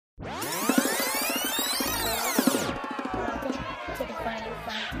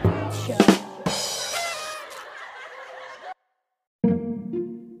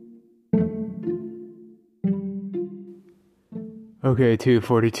Okay,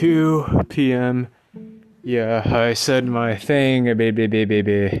 2:42 p.m. Yeah, I said my thing,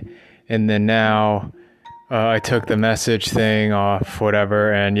 baby. And then now I took the message thing off,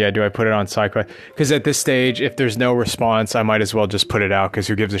 whatever. And yeah, do I put it on SideQuest? Because at this stage, if there's no response, I might as well just put it out because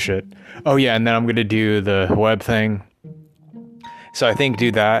who gives a shit? Oh yeah, and then I'm going to do the web thing. So I think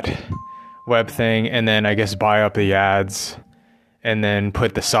do that web thing and then I guess buy up the ads. And then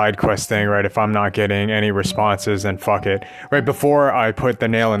put the side quest thing, right? If I'm not getting any responses, then fuck it. Right before I put the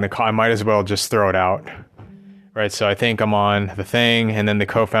nail in the I might as well just throw it out. Right, so I think I'm on the thing, and then the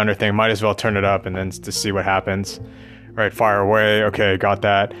co-founder thing, might as well turn it up and then to see what happens. Right, fire away, okay, got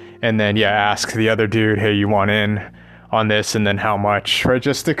that. And then, yeah, ask the other dude, hey, you want in on this, and then how much, right?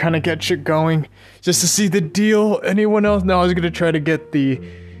 Just to kind of get shit going, just to see the deal. Anyone else? No, I was going to try to get the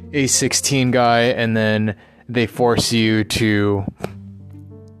A16 guy, and then they force you to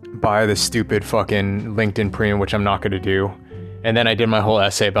buy the stupid fucking LinkedIn Premium, which I'm not going to do. And then I did my whole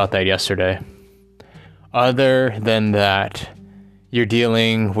essay about that yesterday. Other than that, you're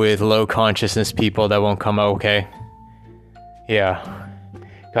dealing with low consciousness people that won't come okay. Yeah.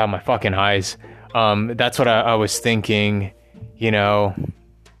 God, my fucking eyes. That's what I was thinking, you know.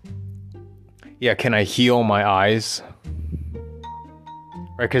 Yeah, can I heal my eyes?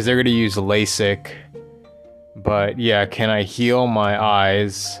 Right, because they're going to use LASIK. But yeah, can I heal my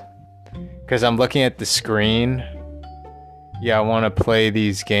eyes? Because I'm looking at the screen. Yeah, I want to play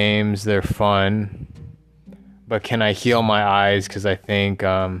these games. They're fun. But can I heal my eyes? Because I think,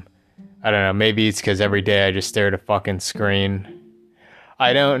 I don't know, maybe it's because every day I just stare at a fucking screen.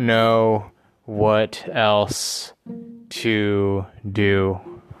 I don't know what else to do.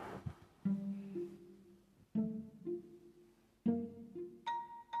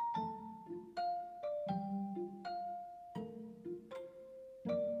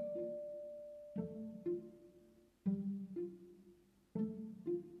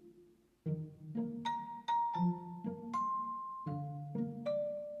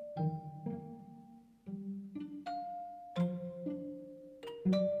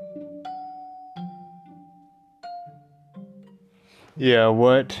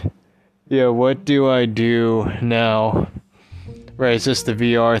 What do I do now? Right, it's just the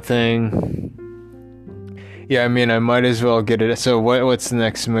VR thing. Yeah, I mean, I might as well get it. So what's the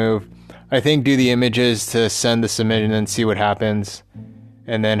next move? I think do the images to send the submission and see what happens.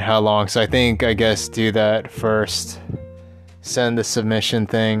 And then how long? So I guess do that first. Send the submission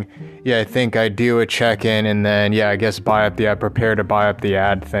thing. Yeah, I think I do a check-in and then, yeah, I guess prepare to buy up the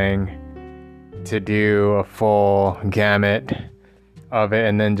ad thing to do a full gamut of it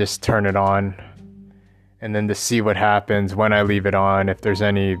and then just turn it on and then to see what happens when I leave it on, if there's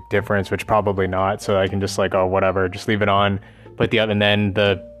any difference, which probably not. So I can just like, oh, whatever, just leave it on, put the other, and then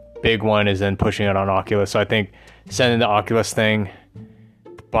the big one is then pushing it on Oculus. So I think sending the Oculus thing,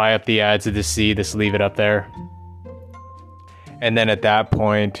 buy up the ads to see, just leave it up there. And then at that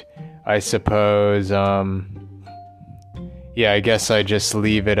point, I suppose, I guess I just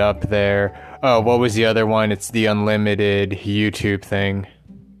leave it up there. Oh, what was the other one? It's the unlimited YouTube thing,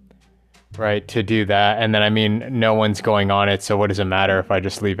 right? To do that. And then, I mean, no one's going on it, so what does it matter if I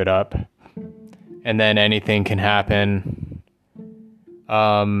just leave it up? And then anything can happen.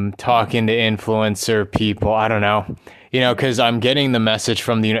 Talking to influencer people, I don't know. You know, because I'm getting the message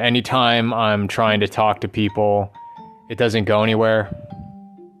from the, anytime I'm trying to talk to people, it doesn't go anywhere.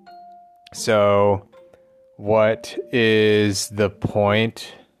 So, what is the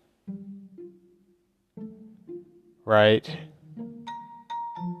point? Right?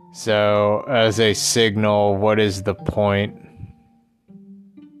 So, as a signal, what is the point?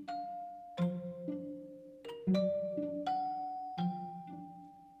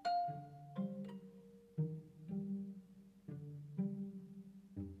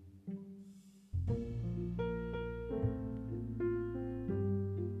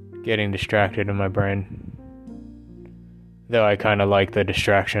 Getting distracted in my brain. Though I kind of like the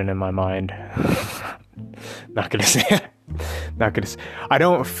distraction in my mind. Not gonna say it. I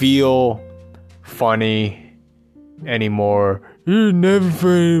don't feel funny anymore. You're never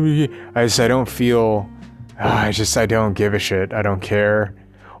funny. I don't feel. I don't give a shit. I don't care.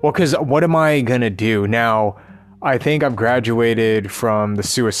 Well, because what am I gonna do now? I think I've graduated from the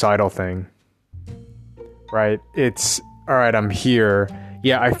suicidal thing. Right? It's all right. I'm here.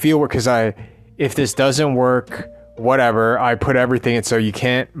 Yeah, I feel because if this doesn't work, whatever. I put everything in, so you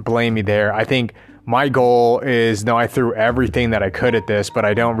can't blame me there. I think. My goal is, no, I threw everything that I could at this, but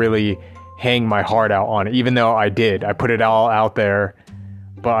I don't really hang my heart out on it, even though I did. I put it all out there,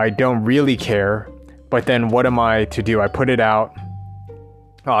 but I don't really care. But then what am I to do? I put it out.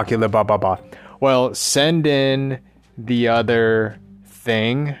 Okay, blah, blah, blah. Well, send in the other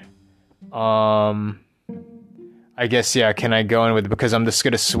thing. I guess, yeah, can I go in with, because I'm just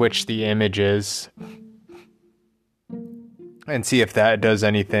going to switch the images and see if that does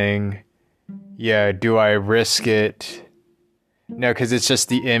anything. Yeah, do I risk it? No, because it's just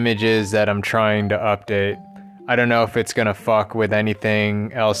the images that I'm trying to update. I don't know if it's going to fuck with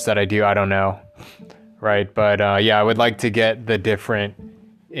anything else that I do. I don't know. Right, but yeah, I would like to get the different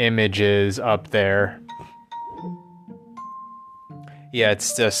images up there. Yeah,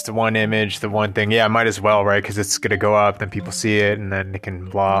 it's just one image, the one thing. Yeah, I might as well, right? Because it's going to go up, then people see it, and then they can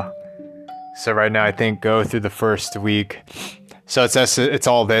blah. So right now, I think go through the first week. So it's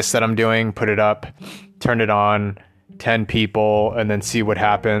all this that I'm doing. Put it up, turn it on, 10 people, and then see what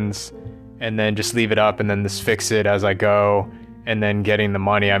happens. And then just leave it up, and then just fix it as I go. And then getting the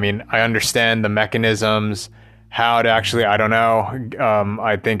money. I mean, I understand the mechanisms, how to actually, I don't know.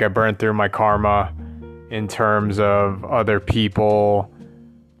 I think I burned through my karma in terms of other people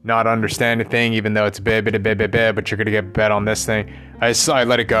not understanding the thing, even though it's but you're going to get bet on this thing. I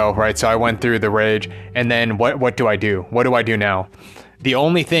let it go, right? So I went through the rage, and then what do I do? What do I do now? The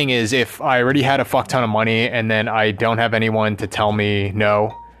only thing is, if I already had a fuck ton of money and then I don't have anyone to tell me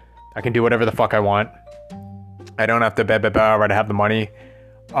no, I can do whatever the fuck I want. I don't have to right? I have the money.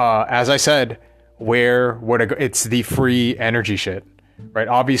 As I said, where would I go? It's the free energy shit, right?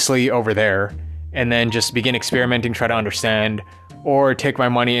 Obviously over there, and then just begin experimenting, try to understand, or take my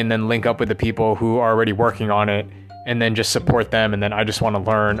money and then link up with the people who are already working on it, and then just support them. And then I just want to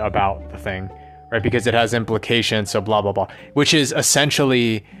learn about the thing, right? Because it has implications. So blah, blah, blah, which is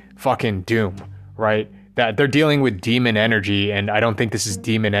essentially fucking Doom, right? That they're dealing with demon energy, and I don't think this is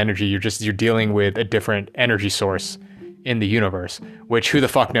demon energy. You're dealing with a different energy source in the universe, which who the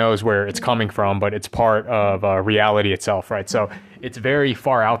fuck knows where it's coming from, but it's part of reality itself, right? So it's very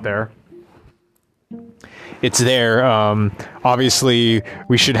far out there. It's there. Obviously,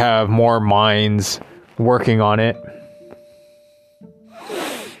 we should have more minds working on it.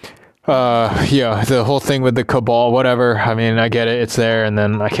 Yeah, the whole thing with the cabal, whatever. I mean, I get it. It's there, and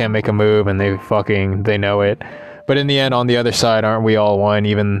then I can't make a move, and they know it. But in the end, on the other side, aren't we all one?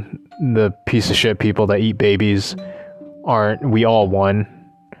 Even the piece of shit people that eat babies, aren't we all one?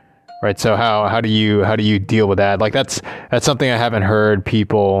 Right? So how do you deal with that? Like that's something I haven't heard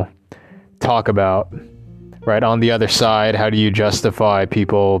people talk about. Right? On the other side, how do you justify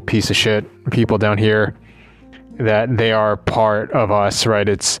piece of shit people down here, that they are part of us, right?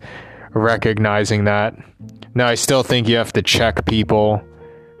 It's recognizing that. Now, I still think you have to check people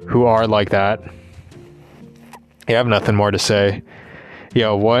who are like that. I have nothing more to say.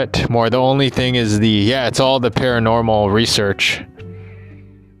 Yeah, what more? The only thing is it's all the paranormal research.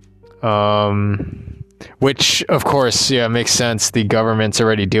 Which, of course, yeah, makes sense. The government's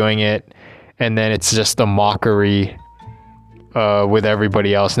already doing it. And then it's just a mockery with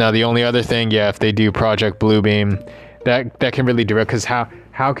everybody else. Now, the only other thing, if they do Project Bluebeam, that can really do it. Because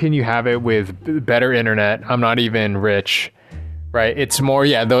how can you have it with better internet? I'm not even rich, right? It's more,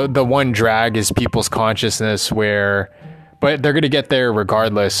 the one drag is people's consciousness but they're going to get there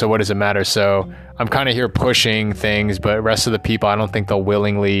regardless. So what does it matter? So I'm kind of here pushing things, but rest of the people, I don't think they'll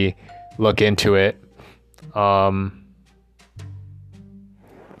willingly look into it.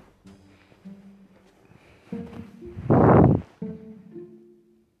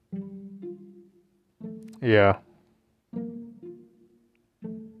 Yeah.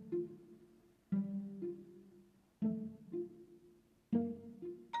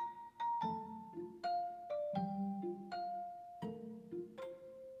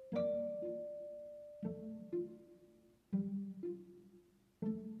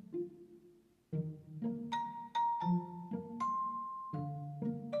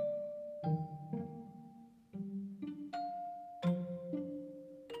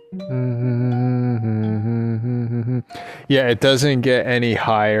 Yeah, it doesn't get any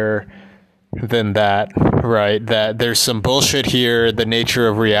higher than that, right? That there's some bullshit here, the nature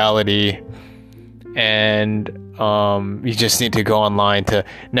of reality, and you just need to go online to,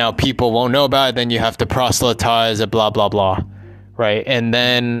 now people won't know about it, then you have to proselytize it, blah blah blah, right? And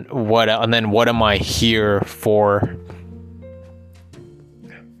then what am I here for?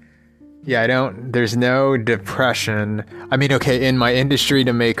 Yeah, there's no depression. I mean, okay, in my industry,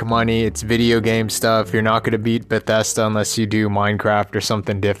 to make money, it's video game stuff. You're not going to beat Bethesda unless you do Minecraft or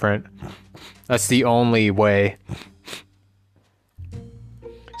something different. That's the only way.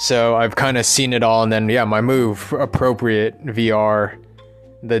 So I've kind of seen it all, and then, my move, appropriate VR.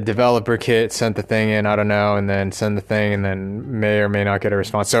 The developer kit, sent the thing in, I don't know, and then send the thing, and then may or may not get a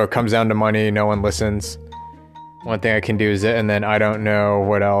response. So it comes down to money, no one listens. One thing I can do is it, and then I don't know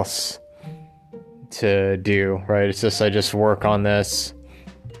what else to do, right? It's just I just work on this.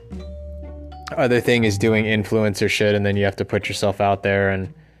 Other thing is doing influencer shit, and then you have to put yourself out there.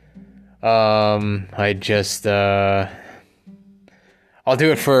 And I just I'll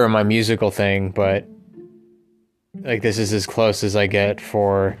do it for my musical thing, but like this is as close as I get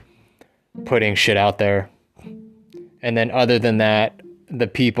for putting shit out there. And then other than that, the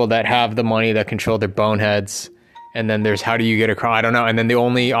people that have the money that control their boneheads. And then there's how do you get across? I don't know. And then the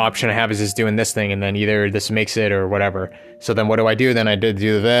only option I have is just doing this thing. And then either this makes it or whatever. So then what do I do? Then I did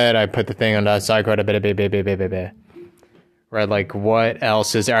do that. I put the thing on the side. Right? Like what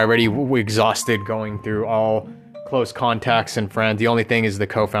else is there? I already exhausted going through all close contacts and friends. The only thing is the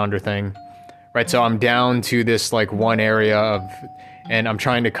co-founder thing. Right? So I'm down to this like one area of, and I'm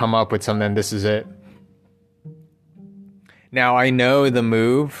trying to come up with something. This is it. Now I know the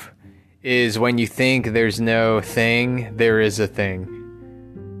move is when you think there's no thing, there is a thing,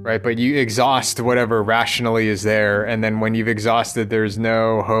 right? But you exhaust whatever rationally is there, and then when you've exhausted there's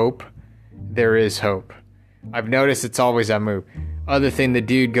no hope, there is hope. I've noticed it's always that move. Other thing, the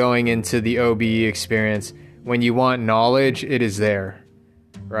dude going into the OBE experience, when you want knowledge, it is there,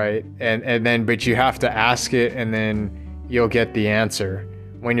 right? And then, but you have to ask it, and then you'll get the answer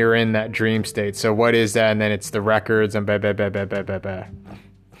when you're in that dream state. So what is that? And then it's the records and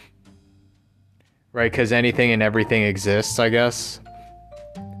right, because anything and everything exists, I guess.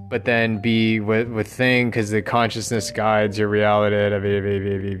 But then be with thing, because the consciousness guides your reality.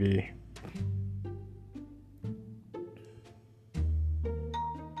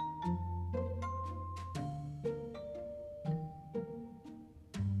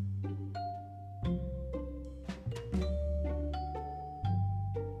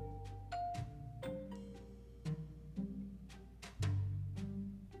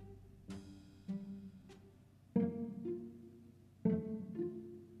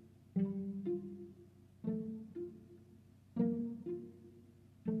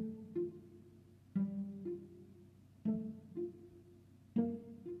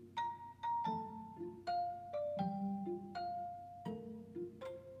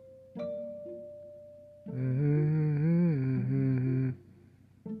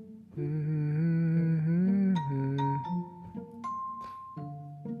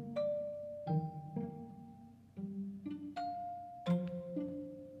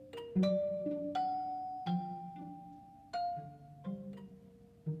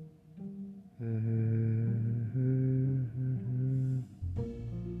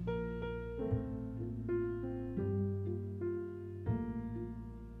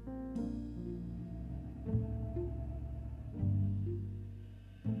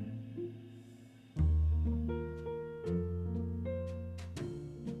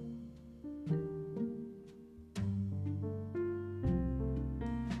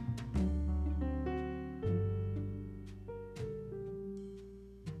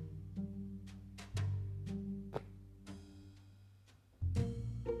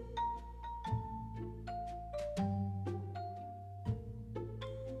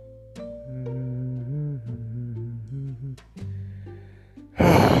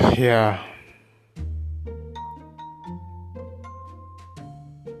 Yeah.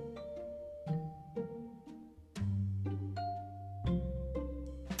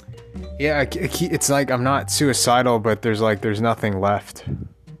 Yeah, it's like I'm not suicidal, but there's nothing left.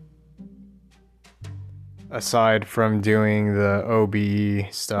 Aside from doing the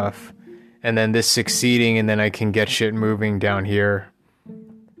OBE stuff. And then this succeeding, and then I can get shit moving down here.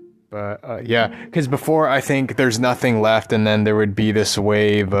 But yeah, because before I think there's nothing left, and then there would be this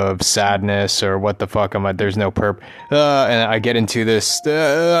wave of sadness or what the fuck am I? There's no and I get into this. No,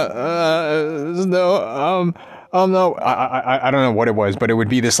 I don't know what it was, but it would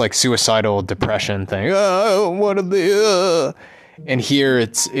be this like suicidal depression thing. What are the? And here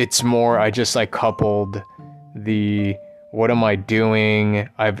it's more. I just like coupled the. What am I doing?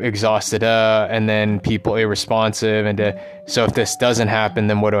 I've exhausted, and then people irresponsive, and so if this doesn't happen,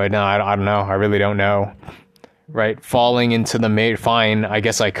 then what do I know? I don't know. I really don't know. Right? Falling into the fine, I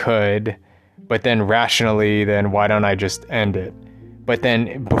guess I could, but then rationally, then why don't I just end it? But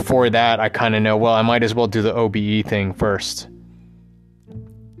then before that, I kind of know, well, I might as well do the OBE thing first.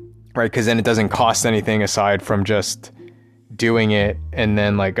 Right? Because then it doesn't cost anything aside from just doing it, and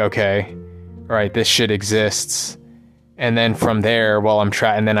then like, okay, all right, this shit exists. And then from there, while I'm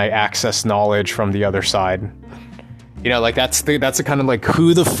and then I access knowledge from the other side. You know, like that's the kind of like,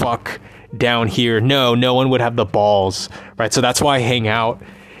 who the fuck down here? No one would have the balls, right? So that's why I hang out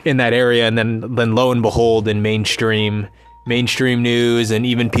in that area. And then lo and behold, in mainstream news, and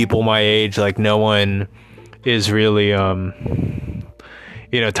even people my age, like no one is really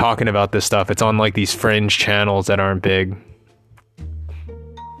you know, talking about this stuff. It's on like these fringe channels that aren't big.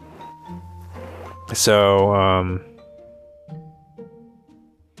 So,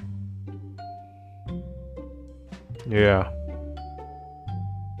 yeah.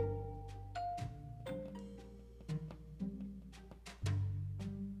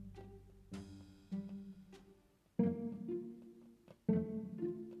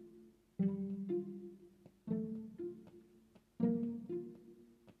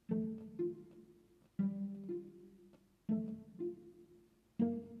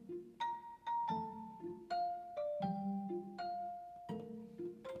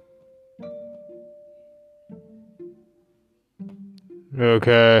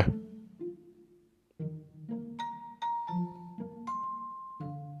 Okay.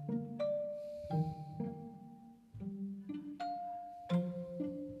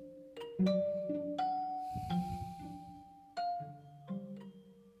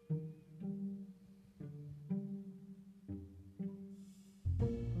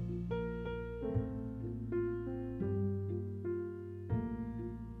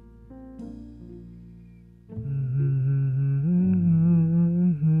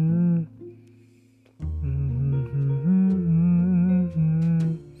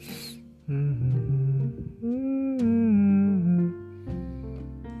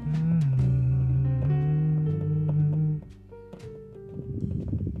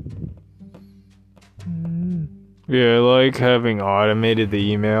 Yeah, I like having automated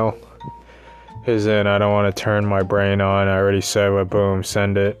the email, because then I don't want to turn my brain on. I already said what, boom,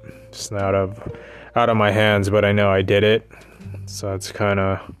 send it. It's not out of my hands, but I know I did it, so it's kind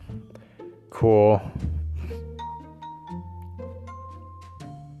of cool.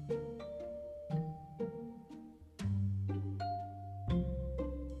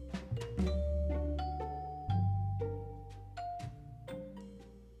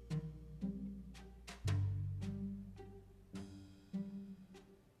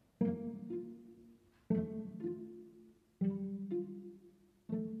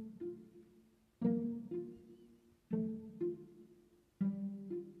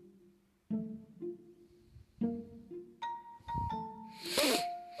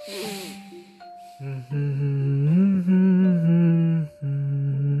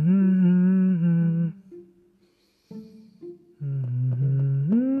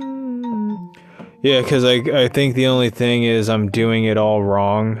 Yeah, because I think the only thing is I'm doing it all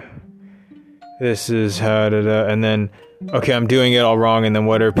wrong. This is how to, and then, okay, I'm doing it all wrong, and then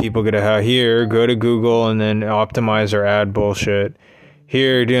what are people gonna have? Here, go to Google and then optimize or add bullshit.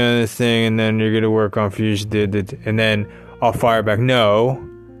 Here, doing this thing, and then you're gonna work on Fusion, and then I'll fire back, no,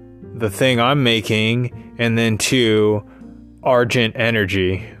 the thing I'm making, and then 2, Argent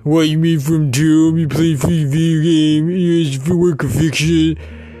energy. What you mean from Doom? You play free video game, you use for work of fiction.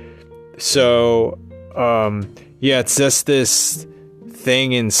 So, yeah, it's just this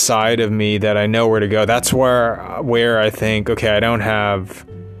thing inside of me that I know where to go. That's where I think, okay, I don't have,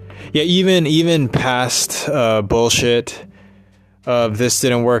 yeah, even past bullshit of this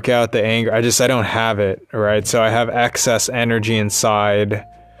didn't work out, the anger, I don't have it, right? So I have excess energy inside.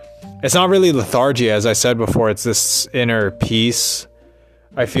 It's not really lethargy, as I said before, it's this inner peace.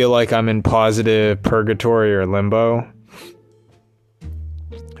 I feel like I'm in positive purgatory or limbo.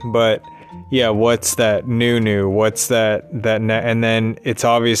 But yeah, what's that new? What's that and then it's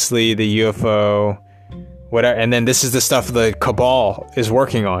obviously the UFO, whatever. And then this is the stuff the cabal is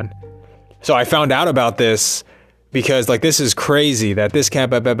working on. So I found out about this because like this is crazy that this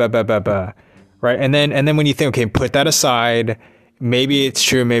can't right. And then when you think, okay, put that aside. Maybe it's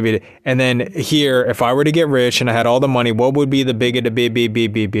true, maybe. And then here, if I were to get rich and I had all the money, what would be the big of the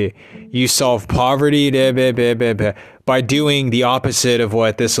B? You solve poverty by doing the opposite of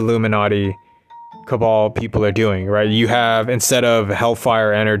what this Illuminati cabal people are doing, right? You have, instead of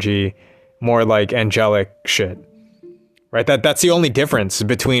hellfire energy, more like angelic shit, right? That's the only difference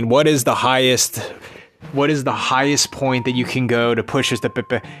between what is the highest point that you can go to push us,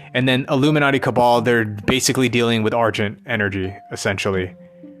 and then Illuminati cabal, they're basically dealing with Argent energy, essentially,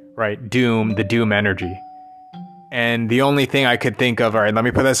 right? The doom energy. And the only thing I could think of, all right, let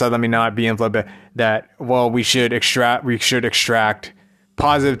me put this out, let me not be influenced, that, well, we should extract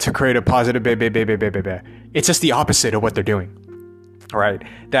positive to create a positive, It's just the opposite of what they're doing, right?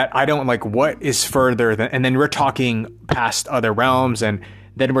 That I don't like, what is further than, and then we're talking past other realms, and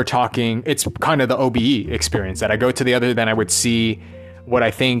then we're talking, it's kind of the OBE experience that I go to the other, then I would see what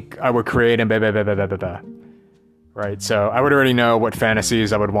I think I would create and right? So I would already know what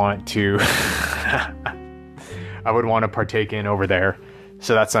fantasies I would want to partake in over there.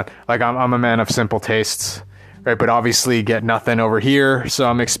 So that's not like, I'm a man of simple tastes, right? But obviously get nothing over here. So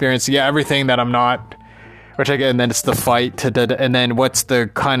I'm experiencing, everything that I'm not, which I get, and then it's the fight to, and then what's the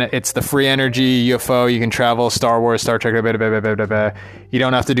kind of, it's the free energy, UFO, you can travel, Star Wars, Star Trek, you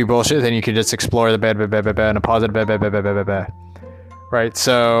don't have to do bullshit, then you can just explore the and a positive right?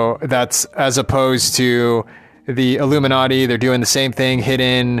 So that's as opposed to the Illuminati, they're doing the same thing,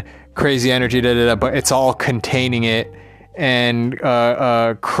 hidden, crazy energy, but it's all containing it and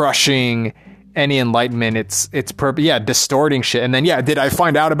crushing any enlightenment. It's distorting shit. And then did I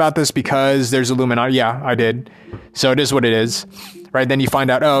find out about this because there's Illuminati? Yeah, I did. So it is what it is, right? Then you find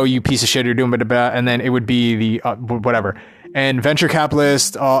out, oh, you piece of shit, you're doing and then it would be the whatever. And venture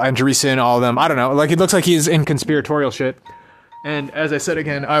capitalists, Andreessen, all of them, I don't know. Like, it looks like he's in conspiratorial shit. And as I said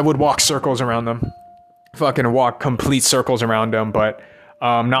again, I would walk circles around them. Fucking walk complete circles around them, but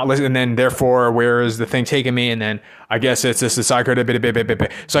not listen. And then therefore, where is the thing taking me? And then I guess it's just the cycle.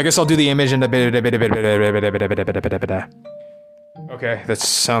 So I guess I'll do the image and okay, that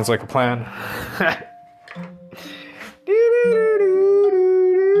sounds like a plan.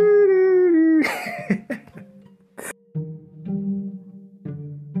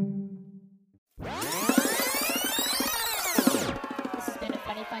 This has been a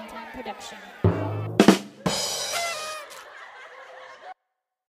Funny Fun Time production.